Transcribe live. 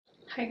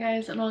Hi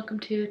guys, and welcome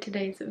to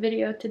today's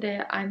video.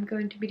 Today I'm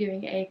going to be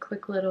doing a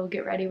quick little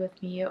get ready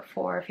with me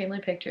for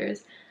family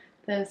pictures.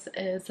 This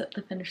is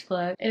the finished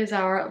look. It is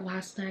our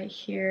last night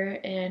here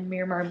in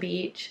Miramar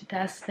Beach,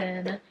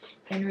 Destin,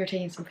 and we're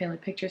taking some family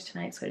pictures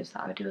tonight, so I just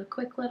thought I would do a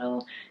quick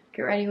little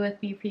get ready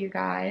with me for you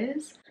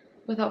guys.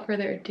 Without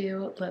further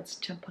ado, let's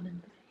jump on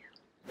in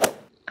the video.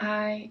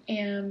 I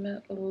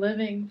am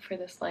living for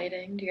this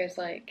lighting. Do you guys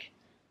like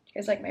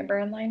my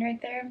burn line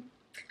right there?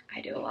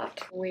 I do a lot.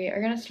 We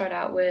are going to start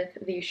out with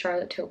the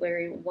Charlotte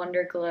Tilbury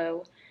Wonder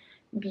Glow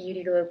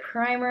Beauty Glow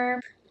Primer.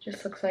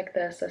 Just looks like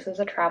this. This is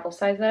a travel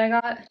size that I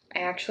got. I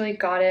actually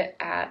got it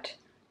at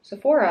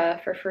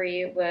Sephora for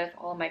free with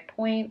all my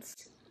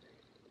points.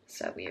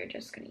 So we are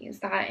just going to use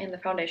that. And the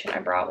foundation I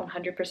brought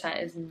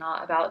 100% is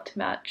not about to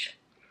match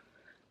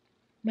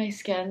my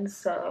skin.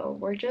 So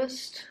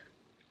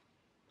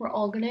we're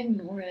all going to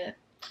ignore it.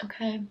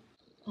 Okay.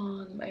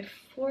 On my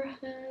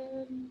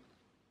forehead.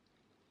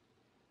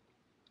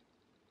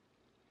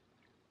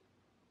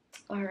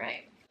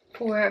 Alright,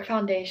 for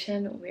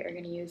foundation, we are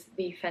going to use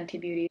the Fenty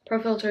Beauty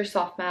Pro Filter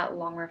Soft Matte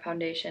Longwear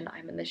Foundation.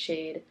 I'm in the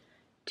shade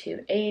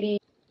 280.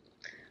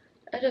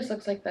 It just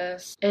looks like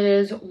this. It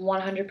is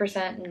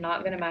 100%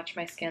 not going to match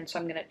my skin, so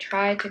I'm going to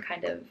try to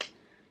kind of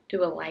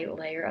do a light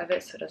layer of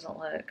it so it doesn't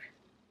look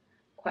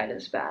quite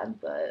as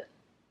bad, but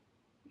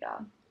yeah.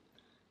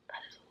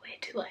 That is way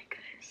too light,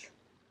 guys.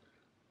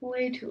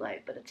 Way too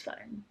light, but it's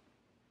fine.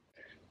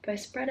 If I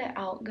spread it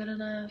out good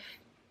enough,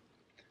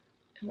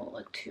 it won't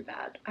look too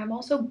bad. I'm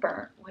also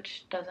burnt,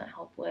 which doesn't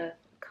help with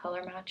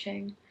color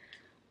matching.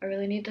 I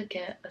really need to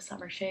get a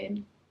summer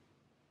shade.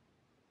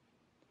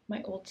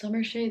 My old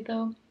summer shade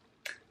though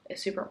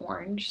is super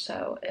orange,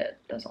 so it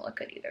doesn't look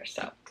good either.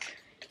 So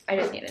I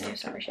just need a new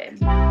summer shade.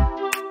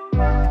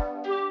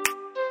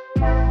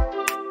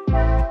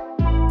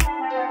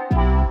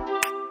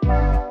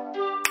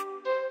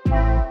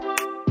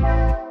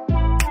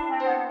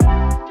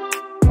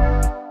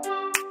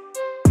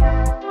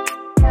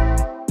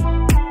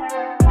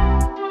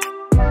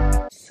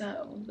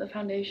 The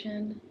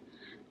foundation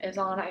is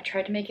on. I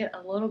tried to make it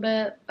a little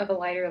bit of a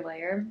lighter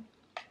layer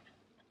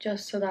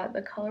just so that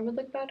the color would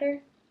look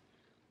better.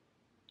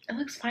 It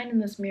looks fine in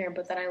this mirror,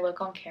 but then I look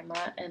on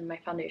camera and my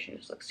foundation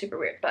just looks super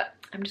weird, but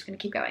I'm just gonna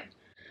keep going.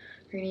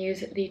 We're gonna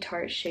use the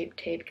Tarte Shape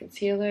Tape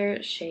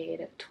Concealer,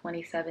 shade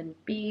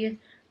 27B.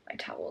 My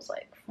towel's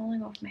like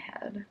falling off my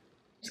head. I'm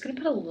just gonna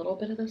put a little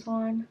bit of this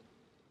on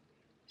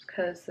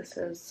because this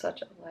is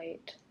such a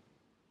light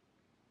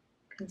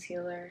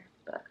concealer,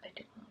 but I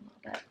do want a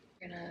little bit.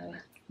 We're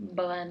gonna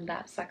blend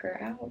that sucker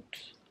out.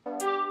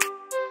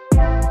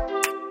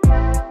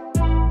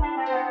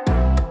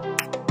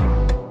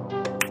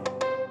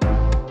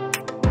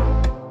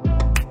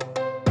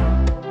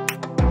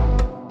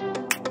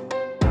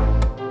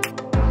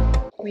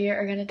 We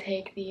are gonna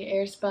take the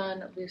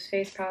Airspun Loose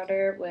Face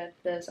Powder with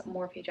this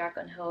Morphe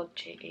Jaclyn Hill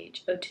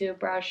GHO2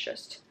 brush,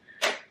 just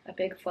a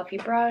big fluffy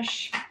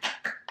brush,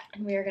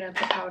 and we are gonna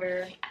put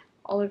powder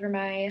all over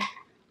my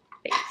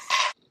face.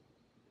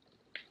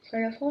 So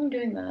I guess while I'm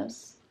doing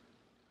this,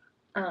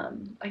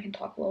 I can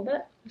talk a little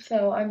bit.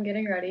 So I'm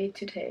getting ready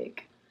to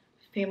take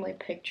family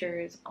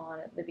pictures on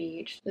the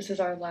beach. This is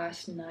our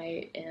last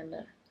night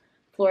in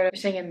Florida. We're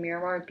staying in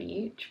Miramar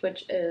Beach,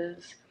 which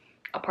is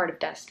a part of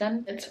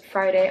Destin. It's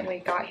Friday and we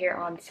got here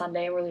on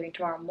Sunday. We're leaving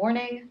tomorrow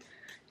morning.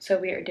 So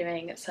we are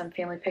doing some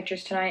family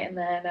pictures tonight, and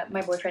then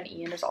my boyfriend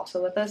Ian is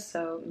also with us,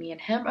 so me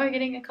and him are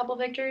getting a couple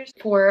pictures.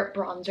 For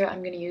bronzer, I'm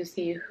going to use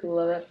the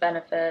Hoola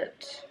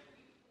Benefit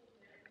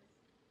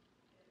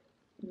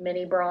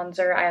mini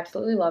bronzer. I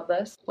absolutely love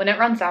this. When it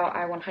runs out,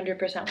 I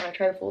 100% want to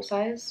try the full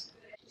size.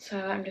 So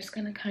I'm just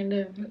going to kind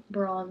of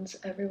bronze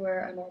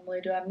everywhere I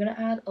normally do. I'm going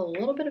to add a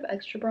little bit of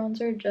extra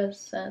bronzer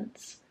just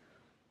since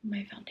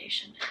my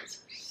foundation is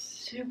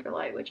super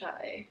light, which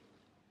I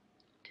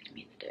didn't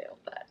mean to do,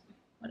 but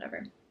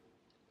whatever.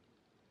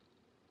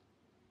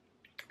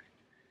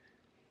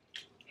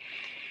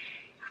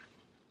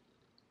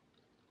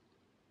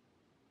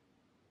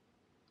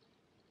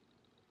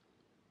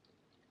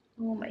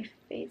 Oh, my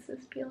face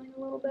is feeling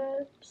a little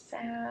bit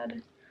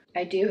sad.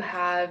 I do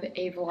have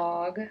a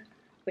vlog,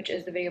 which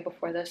is the video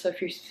before this. So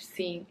if you're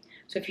seeing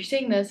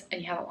this and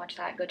you haven't watched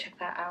that, go check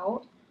that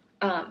out.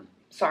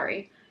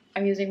 Sorry,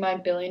 I'm using my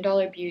 $1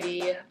 Billion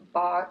Beauty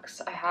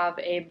box. I have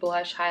a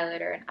blush,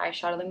 highlighter, and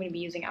eyeshadow that I'm going to be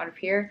using out of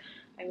here.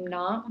 I'm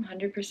not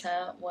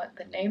 100% what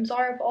the names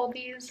are of all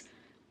these,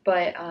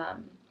 but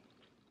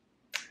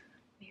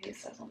maybe it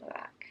says on the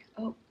back.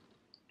 Oh,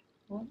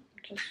 well,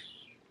 just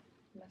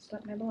messed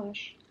up my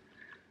blush.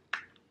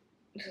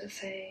 Does it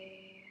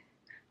say?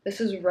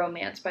 This is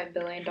Romance by $1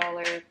 Billion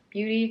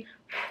Beauty.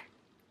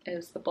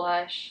 Is the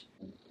blush.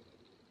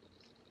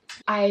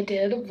 I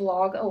did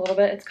vlog a little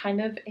bit. It's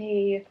kind of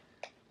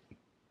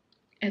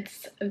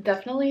it's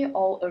definitely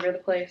all over the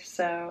place,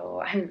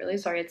 so I'm really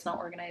sorry it's not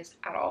organized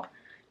at all.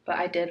 But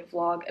I did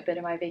vlog a bit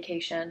of my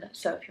vacation,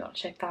 so if you want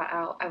to check that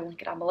out, I will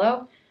link it down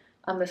below.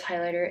 This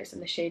highlighter is in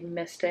the shade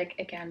Mystic,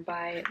 again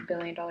by $1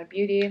 Billion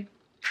Beauty.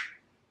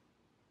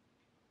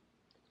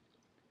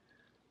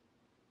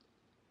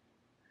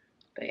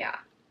 But yeah,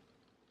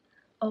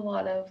 a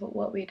lot of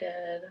what we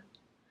did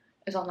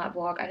is on that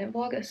vlog. I didn't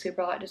vlog a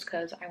super lot just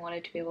because I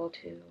wanted to be able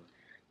to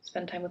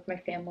spend time with my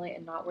family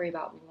and not worry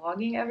about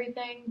vlogging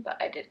everything,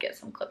 but I did get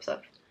some clips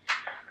of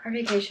our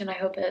vacation. I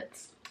hope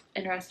it's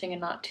interesting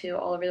and not too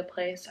all over the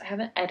place. I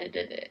haven't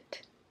edited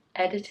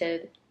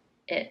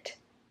it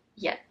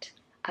yet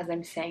as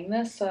I'm saying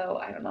this, so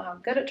I don't know how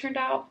good it turned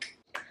out.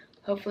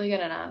 Hopefully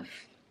good enough.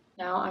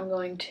 Now I'm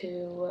going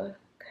to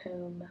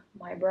comb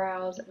my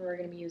brows, and we're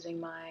going to be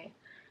using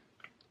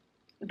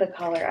the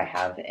color I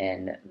have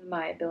in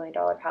my $1 billion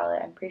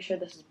palette. I'm pretty sure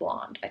this is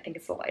blonde. I think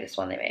it's the lightest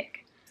one they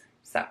make.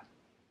 So I'm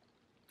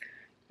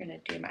gonna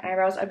do my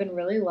eyebrows. I've been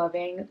really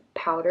loving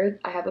powder.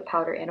 I have a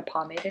powder and a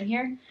pomade in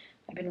here.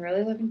 I've been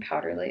really loving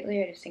powder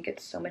lately. I just think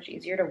it's so much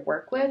easier to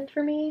work with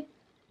for me.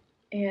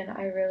 And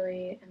I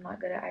really am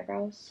not good at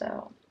eyebrows,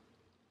 so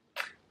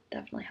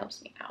definitely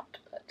helps me out.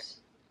 But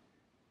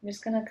I'm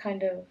just gonna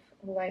kind of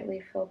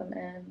lightly fill them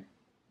in.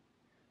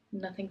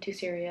 Nothing too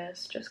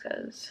serious, just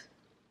because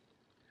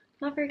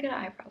I'm not very good at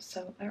eyebrows,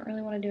 so I don't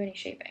really want to do any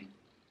shaping.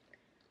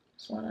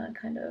 Just want to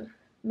kind of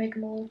make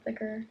them a little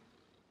thicker.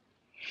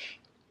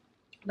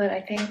 But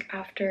I think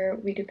after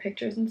we do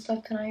pictures and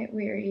stuff tonight,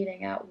 we are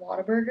eating at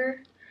Whataburger.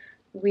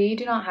 We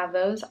do not have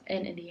those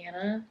in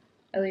Indiana,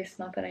 at least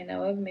not that I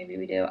know of. Maybe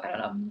we do, I don't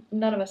know.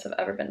 None of us have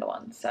ever been to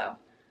one, so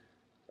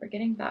we're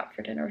getting that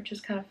for dinner, which is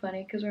kind of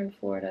funny because we're in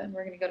Florida and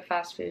we're going to go to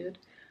fast food.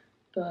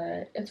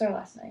 But it's our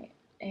last night,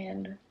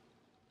 and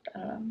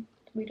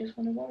we just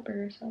wanted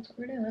Whataburger, so that's what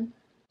we're doing.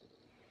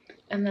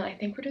 And then I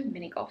think we're doing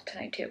mini golf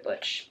tonight too,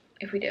 which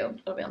if we do,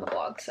 it'll be on the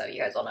vlog, so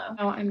you guys will know.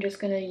 Now I'm just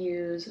gonna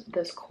use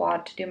this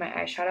quad to do my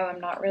eyeshadow. I'm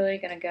not really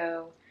gonna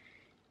go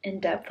in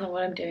depth on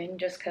what I'm doing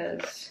just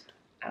because,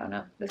 I don't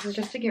know, this is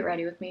just to get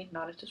ready with me,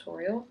 not a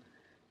tutorial.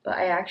 But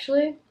I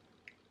actually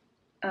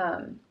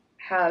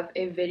have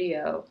a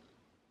video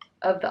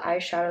of the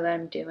eyeshadow that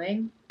I'm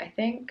doing. I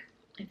think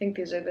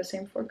these are the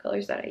same 4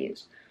 colors that I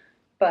use.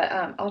 But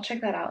I'll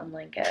check that out and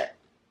link it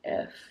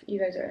if you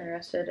guys are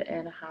interested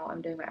in how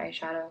I'm doing my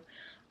eyeshadow.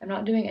 I'm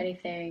not doing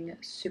anything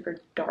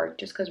super dark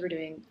just because we're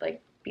doing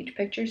like beach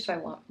pictures, so I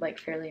want like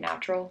fairly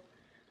natural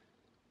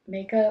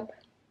makeup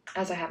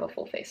as I have a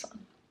full face on.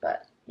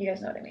 But you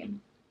guys know what I mean.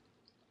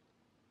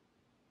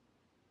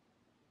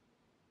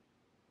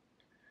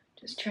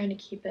 Just trying to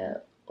keep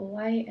it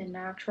light and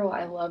natural.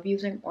 I love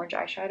using orange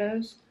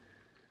eyeshadows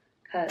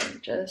because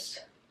it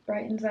just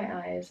brightens my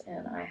eyes,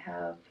 and I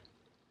have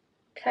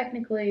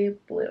technically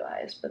blue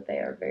eyes, but they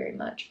are very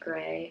much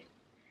gray.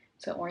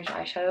 So orange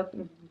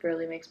eyeshadow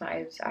really makes my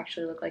eyes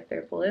actually look like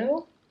they're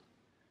blue,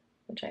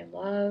 which I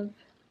love.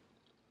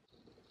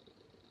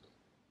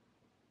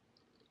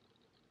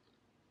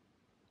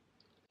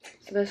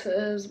 So this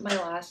is my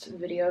last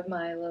video of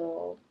my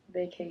little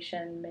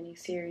vacation mini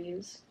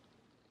series.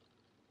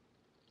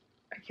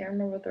 I can't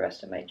remember what the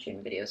rest of my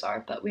June videos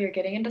are, but we are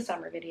getting into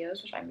summer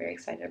videos, which I'm very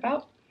excited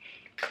about,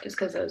 just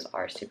because those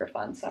are super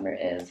fun. Summer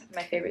is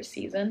my favorite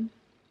season.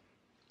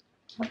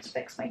 Let's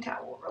fix my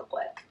towel real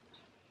quick.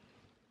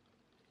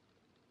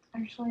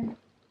 Actually,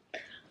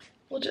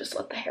 we'll just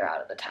let the hair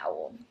out of the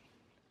towel.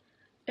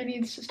 It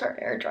needs to start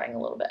air drying a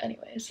little bit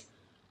anyways.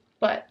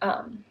 But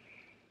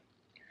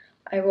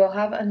I will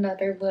have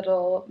another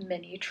little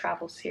mini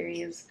travel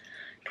series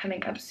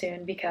coming up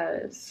soon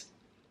because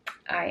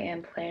I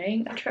am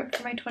planning a trip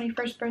for my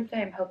 21st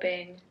birthday. I'm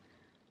hoping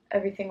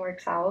everything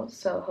works out.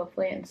 So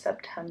hopefully in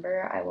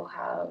September I will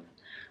have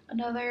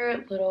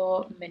another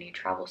little mini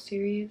travel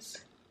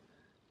series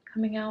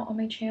coming out on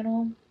my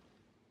channel.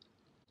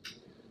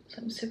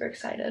 So I'm super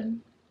excited.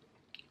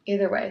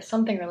 Either way,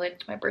 something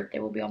related to my birthday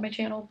will be on my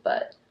channel,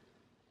 but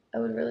I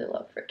would really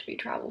love for it to be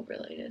travel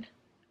related.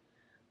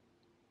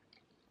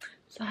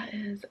 So that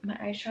is my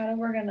eyeshadow.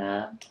 We're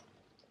gonna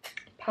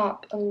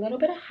pop a little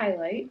bit of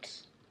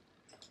highlight.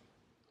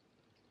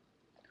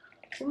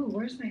 Ooh,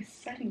 where's my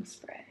setting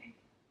spray?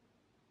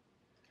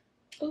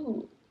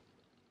 Ooh.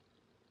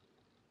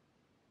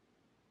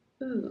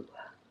 Ooh.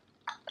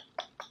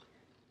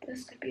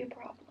 This could be a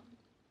problem.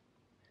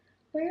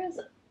 Where is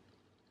it?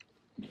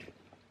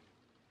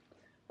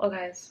 Well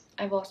guys,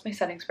 I've lost my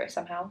setting spray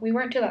somehow. We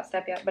weren't to that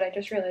step yet, but I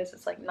just realized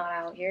it's like not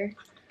out here.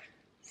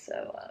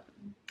 So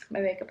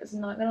my makeup is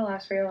not gonna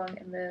last very long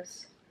in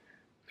this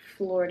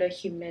Florida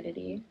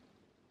humidity.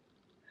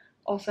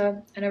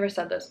 Also, I never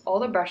said this, all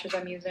the brushes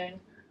I'm using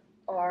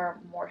are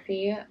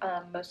Morphe.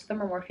 Most of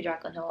them are Morphe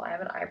Jaclyn Hill. I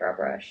have an eyebrow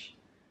brush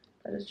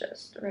that is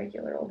just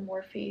regular old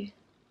Morphe.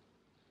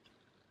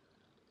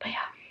 But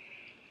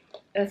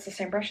yeah, it's the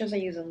same brushes I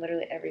use in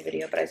literally every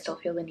video, but I still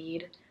feel the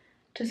need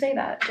to say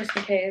that just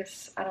in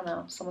case, I don't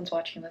know, someone's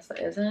watching this that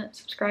isn't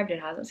subscribed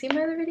and hasn't seen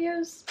my other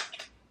videos.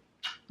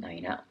 Now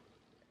you know.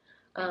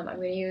 I'm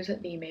going to use the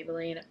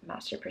Maybelline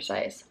Master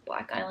Precise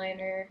black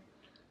eyeliner,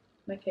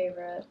 my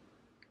favorite.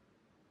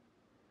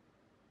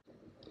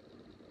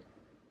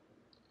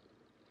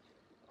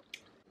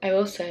 I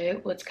will say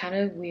what's kind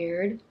of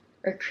weird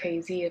or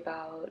crazy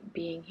about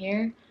being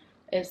here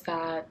is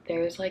that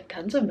there's like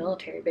tons of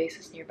military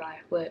bases nearby,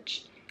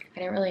 which I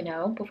didn't really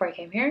know before I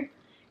came here.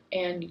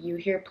 and you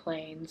hear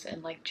planes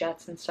and like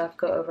jets and stuff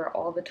go over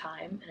all the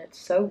time, and it's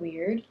so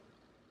weird.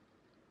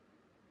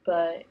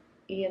 But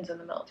Ian's in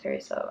the military,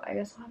 so I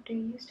guess I'll have to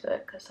get used to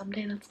it because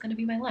someday that's gonna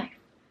be my life.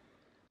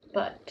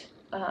 But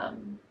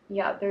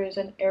yeah, there's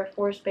an Air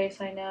Force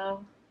base I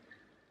know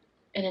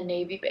and a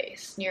Navy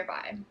base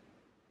nearby.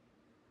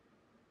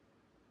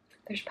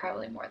 There's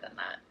probably more than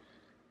that.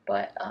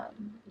 But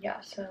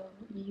yeah, so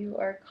you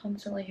are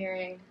constantly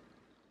hearing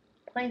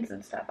planes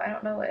and stuff. I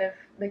don't know if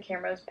the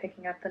camera is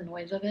picking up the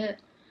noise of it,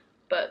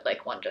 but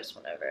like one just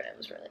went over and it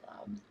was really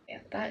loud. Yeah,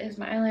 that is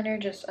my eyeliner,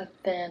 just a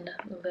thin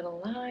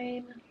little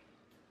line.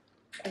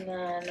 And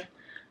then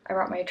I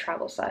brought my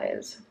travel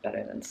size,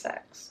 Better Than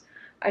Sex.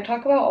 I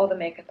talk about all the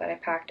makeup that I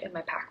packed in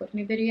my pack with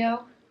me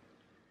video.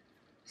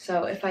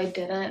 So if I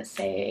didn't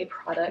say a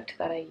product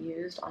that I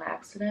used on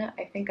accident,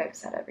 I think I've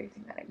said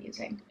everything that I'm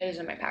using. It is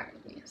in my pack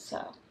with me,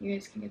 so you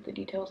guys can get the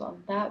details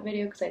on that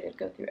video because I did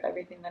go through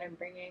everything that I'm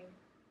bringing.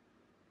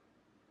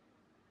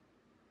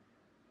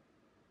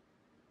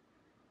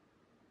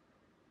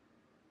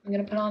 I'm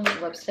gonna put on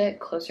lipstick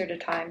closer to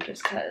time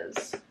just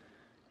because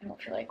I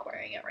don't feel like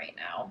wearing it right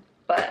now.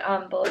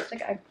 But the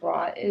lipstick I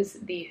brought is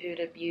the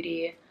Huda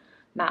Beauty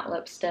matte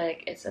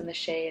lipstick. It's in the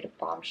shade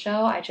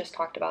Bombshell. I just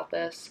talked about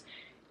this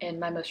in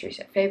my most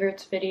recent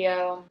favorites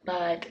video,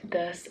 but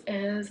this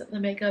is the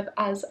makeup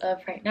as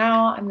of right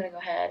now. I'm gonna go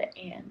ahead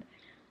and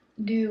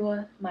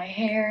do my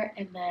hair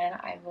and then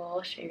I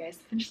will show you guys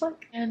the finished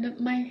look. And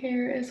my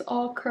hair is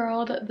all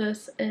curled.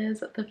 This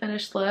is the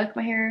finished look.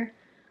 My hair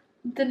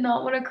did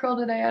not want to curl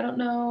today. I don't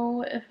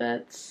know if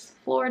it's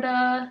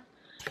Florida,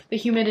 the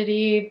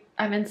humidity.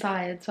 I'm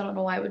inside, so I don't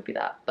know why it would be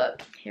that,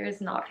 but hair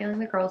is not feeling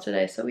the curls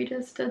today, so we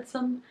just did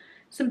some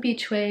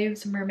beach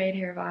waves, mermaid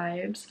hair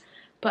vibes.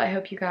 But I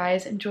hope you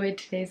guys enjoyed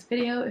today's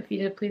video. If you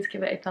did, please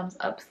give it a thumbs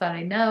up so that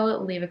I know.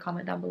 Leave a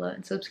comment down below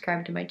and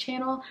subscribe to my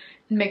channel.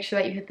 And make sure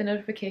that you hit the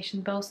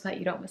notification bell so that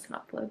you don't miss an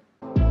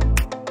upload.